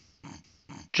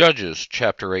Judges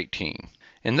chapter 18.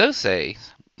 In those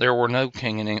days there were no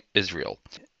king in Israel.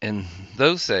 In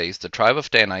those days the tribe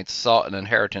of Danites sought an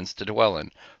inheritance to dwell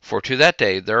in, for to that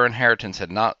day their inheritance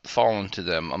had not fallen to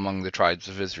them among the tribes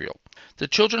of Israel. The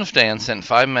children of Dan sent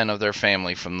 5 men of their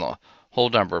family from the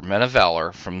whole number, men of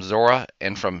valor, from Zorah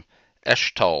and from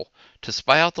Eshtaol, to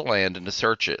spy out the land and to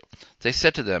search it. They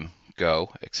said to them,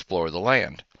 Go, explore the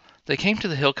land. They came to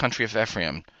the hill country of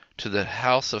Ephraim, to the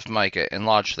house of Micah, and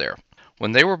lodged there.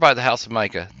 When they were by the house of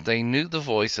Micah, they knew the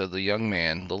voice of the young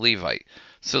man, the Levite.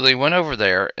 So they went over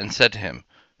there and said to him,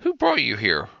 Who brought you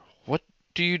here? What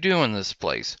do you do in this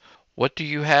place? What do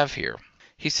you have here?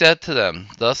 He said to them,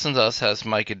 Thus and thus has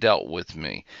Micah dealt with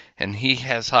me, and he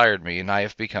has hired me, and I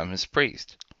have become his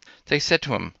priest. They said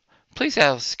to him, Please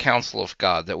ask counsel of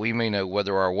God, that we may know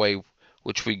whether our way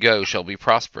which we go shall be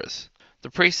prosperous. The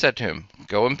priest said to him,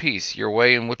 Go in peace, your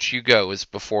way in which you go is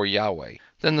before Yahweh.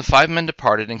 Then the 5 men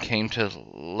departed and came to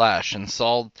Laish, and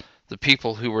saw the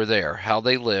people who were there, how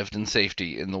they lived in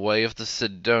safety in the way of the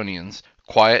Sidonians,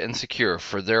 quiet and secure,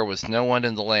 for there was no one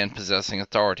in the land possessing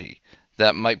authority,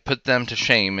 that might put them to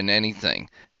shame in anything,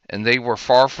 and they were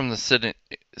far from the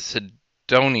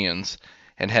Sidonians,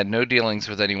 and had no dealings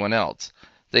with anyone else.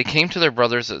 They came to their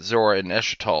brothers at Zorah and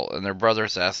Eshtaol, and their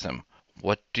brothers asked them,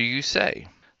 What do you say?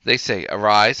 They say,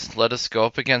 Arise, let us go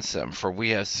up against them, for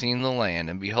we have seen the land,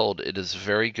 and behold, it is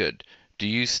very good. Do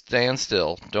you stand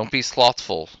still, don't be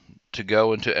slothful to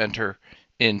go and to enter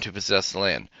in to possess the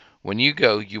land. When you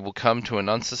go, you will come to an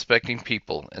unsuspecting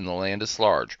people, and the land is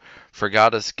large, for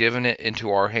God has given it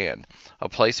into our hand, a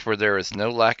place where there is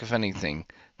no lack of anything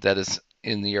that is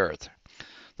in the earth.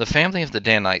 The family of the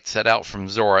Danites set out from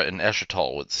Zorah and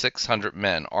Eshtaol with 600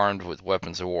 men armed with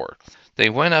weapons of war. They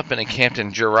went up and encamped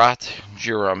in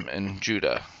Jerath-Jearim in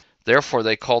Judah. Therefore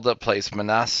they called that place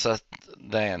Manasseh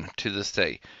Dan to this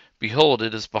day. Behold,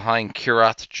 it is behind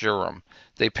Kiriath-Jearim.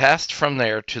 They passed from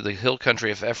there to the hill country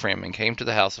of Ephraim and came to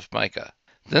the house of Micah.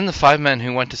 Then the 5 men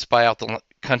who went to spy out the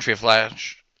country of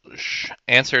Laish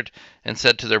answered and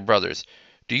said to their brothers,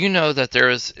 Do you know that there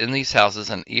is in these houses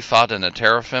an ephod and a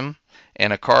teraphim,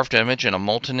 and a carved image and a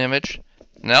molten image?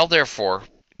 Now therefore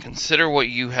consider what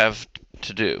you have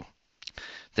to do.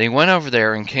 They went over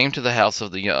there and came to the house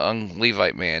of the young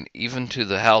Levite man, even to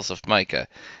the house of Micah,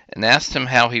 and asked him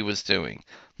how he was doing.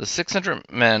 The 600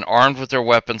 men armed with their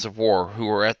weapons of war who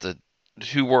were of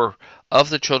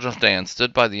the children of Dan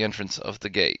stood by the entrance of the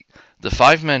gate. The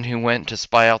 5 men who went to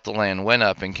spy out the land went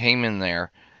up and came in there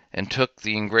and took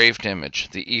the engraved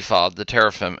image, the ephod, the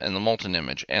teraphim, and the molten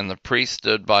image, and the priest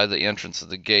stood by the entrance of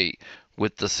the gate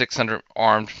with the 600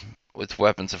 armed with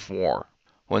weapons of war.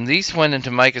 When these went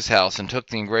into Micah's house and took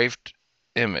the engraved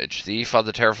image, the ephod,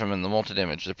 the teraphim, and the molten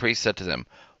image, the priest said to them,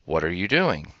 What are you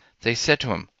doing? They said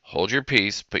to him, Hold your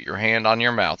peace, put your hand on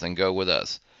your mouth, and go with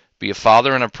us. Be a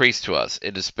father and a priest to us.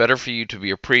 It is better for you to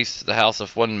be a priest to the house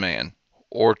of one man,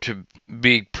 or to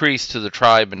be priest to the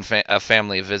tribe and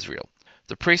family of Israel.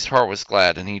 The priest's heart was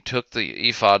glad, and he took the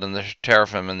ephod and the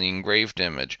teraphim and the engraved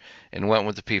image, and went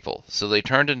with the people. So they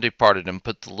turned and departed, and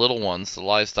put the little ones, the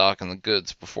livestock, and the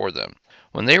goods before them.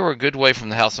 When they were a good way from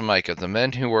the house of Micah, the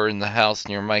men who were in the house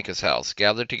near Micah's house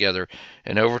gathered together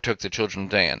and overtook the children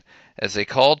of Dan. As they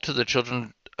called to the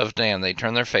children of Dan, they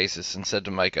turned their faces and said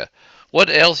to Micah, What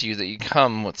ails you that you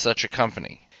come with such a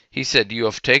company? He said, You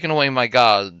have taken away my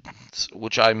gods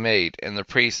which I made, and the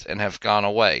priests, and have gone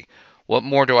away. What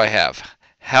more do I have?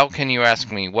 How can you ask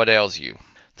me, What ails you?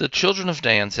 The children of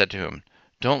Dan said to him,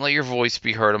 Don't let your voice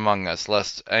be heard among us,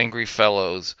 lest angry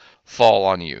fellows fall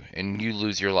on you, and you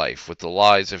lose your life, with the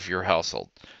lives of your household.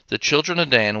 The children of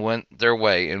Dan went their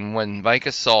way, and when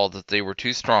Micah saw that they were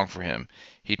too strong for him,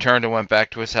 he turned and went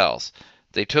back to his house.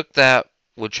 They took that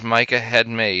which Micah had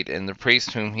made, and the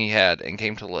priest whom he had, and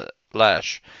came to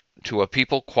Laish, to a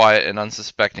people quiet and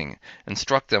unsuspecting, and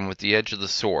struck them with the edge of the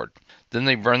sword. Then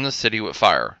they burned the city with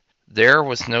fire. There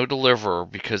was no deliverer,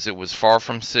 because it was far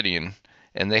from Sidon,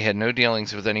 and they had no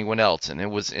dealings with anyone else, and it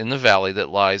was in the valley that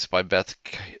lies by Beth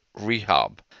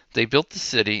Rehob. They built the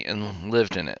city and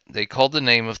lived in it. They called the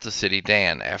name of the city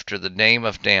Dan, after the name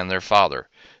of Dan their father,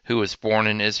 who was born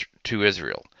to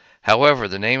Israel. However,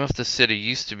 the name of the city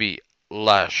used to be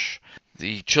Laish.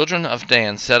 The children of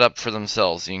Dan set up for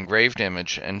themselves the engraved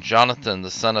image, and Jonathan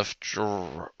the son of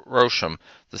Jerosham,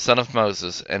 the son of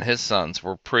Moses, and his sons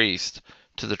were priests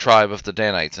to the tribe of the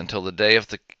Danites until the day of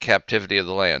the captivity of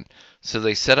the land. So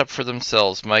they set up for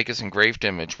themselves Micah's engraved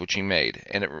image which he made,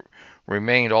 and it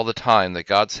remained all the time that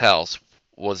God's house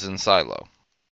was in Shiloh.